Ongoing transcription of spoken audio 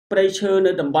ព្រៃឈើ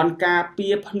នៅតំបន់ការពា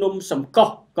រភ្នំសំកុះ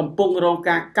កំពុងរង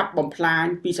ការកាប់បំផ្លាញ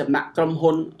ពីសំណាក់ក្រុម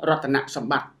ហ៊ុនរតនសម្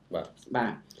បត្តិបា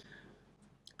ទ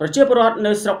ប្រជាពលរដ្ឋ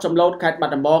នៅស្រុកសំឡូតខេត្តបា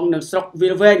ត់ដំបងនិងស្រុកវា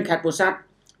លវែងខេត្តពោធិ៍សាត់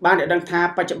បានឲ្យដឹងថា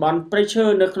បច្ចុប្បន្នព្រៃឈើ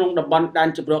នៅក្នុងតំបន់ដែន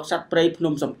ជម្រកសត្វព្រៃភ្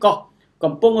នំសំកុះ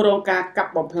កំពុងរងការកា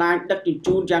ប់បំផ្លាញដឹកជញ្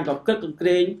ជូនយ៉ាងកកិតកង្ក្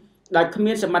រែងដោយគ្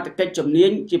មានសមត្ថកិច្ចជំនា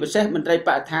ញជាពិសេសមន្ត្រីប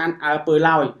រិស្ថានអើពើ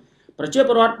ឡើយប្រជាព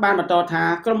លរដ្ឋបានបន្តថា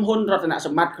ក្រុមហ៊ុនរតនស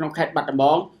ម្បត្តិក្នុងខេត្តបាត់ដំប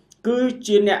ងគឺ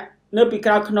ជាអ្នកនៅពី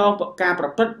ក្រោយខ្នងការប្រ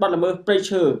ព្រឹត្តបទល្មើសព្រៃ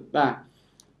ឈើបាទ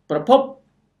ប្រភព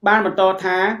បានបន្ត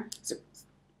ថា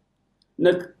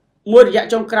នៅមួយរយៈ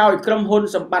ចុងក្រោយក្រុមហ៊ុន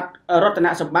សម្បត្តិរតន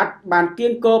សម្បត្តិបានគៀ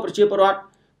ងគរប្រជាពលរដ្ឋ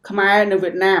ខ្មែរនិងវៀ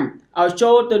តណាមឲ្យ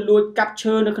ចូលទៅលួចកាប់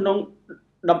ឈើនៅក្នុង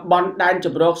តំបន់ដែនជ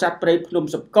ម្រកសត្វព្រៃភ្នំ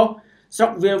សំកុះស្រុ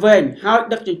កវាលវែងហើយ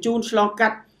ដឹកជញ្ជូនឆ្លងកា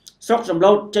ត់ស្រុកសំ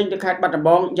ឡូតចេញទៅខេត្តបាត់ដំប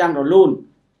ងយ៉ាងរលូន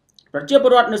ប្រជាពល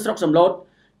រដ្ឋនៅស្រុកសំឡូត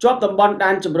ជាប់តំបន់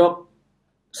ដែនជម្រក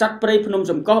សត្វព្រៃភ្នំ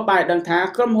សំកុះបានដឹងថា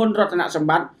ក្រុមហ៊ុនរតនសម្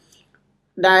បត្តិ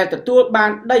ដែលទទួលបា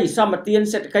នដីសម្បត្តិ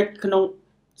សេដ្ឋកិច្ចក្នុង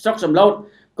ស្រុកសំឡូត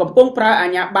កំពុងប្រើអា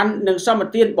ជ្ញាប័ណ្ណនិងសម្ប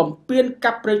ត្តិបំពេញ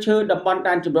កាប់ព្រៃឈើតំបន់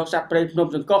ដែនជម្រកសត្វព្រៃភ្នំ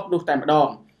សំកុះនោះតែម្ដង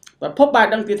ប្រភពបាន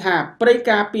ដឹងទៀតថាព្រៃ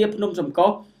ការពារភ្នំសំ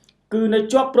កុះគឺនៅ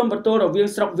ជាប់ព្រំប្រទល់រវាង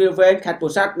ស្រុកវាលវែងខេត្តពោ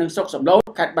ធិ៍សាត់និងស្រុកសំឡូត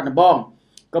ខេត្តបាត់ដំបង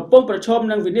កំពុងប្រឈម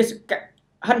នឹងវិនិច្ឆ័យ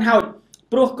ហិនហោច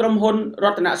ព្រោះក្រុមហ៊ុនរ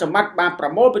តនសម្បត្តិបានប្រ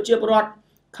មូលប្រជាពលរដ្ឋ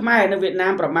ខ្មែរនៅវៀតណា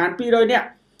មប្រមាណ200នាក់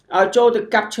ឲ្យចូលទៅ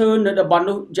កាប់ឈើនៅតំបន់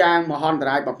នោះយ៉ាងមហន្ត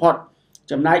រាយបំផុត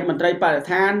ចំណែកមន្ត្រីបរិស្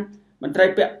ថានមន្ត្រី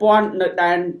ពាក់ព័ន្ធនៅ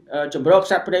ដែនជម្រក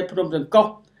សត្វព្រៃភ្នំសំកុះ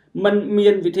មិនមា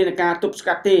នវិធានការទប់ស្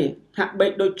កាត់ទេហាក់បី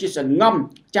ដូចជាសង្ងំ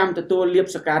ចាំទទួលលៀប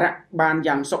សក្ការៈបាន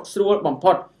យ៉ាងសុខស្រួលបំ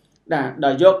ផុតដែ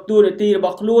លយកតួនាទីរប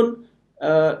ស់ខ្លួន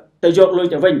ទៅយកលុយ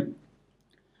ទៅវិញ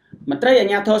មន្ត្រីអា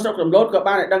ជ្ញាធរស្រុកសំឡូតក៏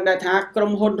បានឲ្យដឹងដែរថាក្រុ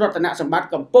មហ៊ុនរតនសម្បត្តិ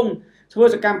កំពុងធ្វើ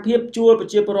សកម្មភាពជួលប្រ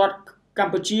ជាពលរដ្ឋក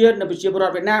ម្ពុជានិងប្រជាពលរ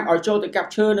ដ្ឋវៀតណាមឲ្យចូលទៅកាប់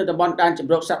ឈើនៅតំបន់ដែនជ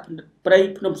ម្រកសត្វព្រៃ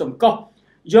ភ្នំសំកុះ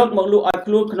យកមកលក់ឲ្យ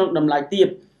ខ្លួនក្នុងតម្លៃទាប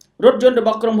រថយន្តរប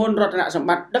ស់ក្រុមហ៊ុនរតនសម្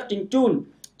បត្តិដឹកជញ្ជូន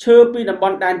ឈើពីតំប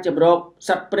ន់ដែនជម្រក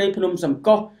សត្វព្រៃភ្នំសំ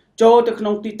កុះចូលទៅក្នុ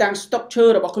ងទីតាំងស្តុកឈើ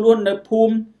របស់ខ្លួននៅភូ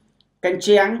មិកញ្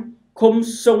ជាំងឃុំ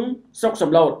សុងស្រុក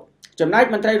សំឡូតចំណែក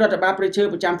មន្ត្រីរដ្ឋបាលព្រៃឈើ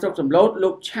ប្រចាំស្រុកសំឡូតលោ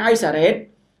កឆាយសារ៉េត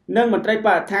និងមន្ត្រីប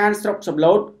រិស្ថានស្រុកសំ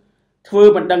ឡូតធ្វើ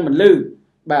មិនដឹងមិនឮ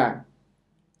បាទ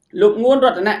លោកងួនរ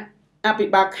តនៈអភិ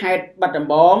បាលខេត្តបាត់ដំ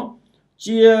បង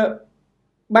ជា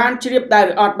បានជ្រាបដែរ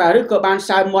ឬអត់បាទឬក៏បាន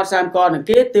សើមមាត់សើមកនឹង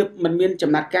គេទើបមិនមាន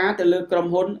ចំណាត់ការទៅលើក្រុម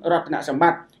ហ៊ុនរតនសម្ប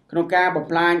ត្តិក្នុងការបំ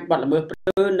ផ្លាញបទល្មើសព្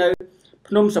រៃនៅ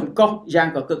ភ្នំសំកុះយ៉ាង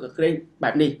កកិតកក្រែងបែ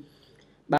បនេះ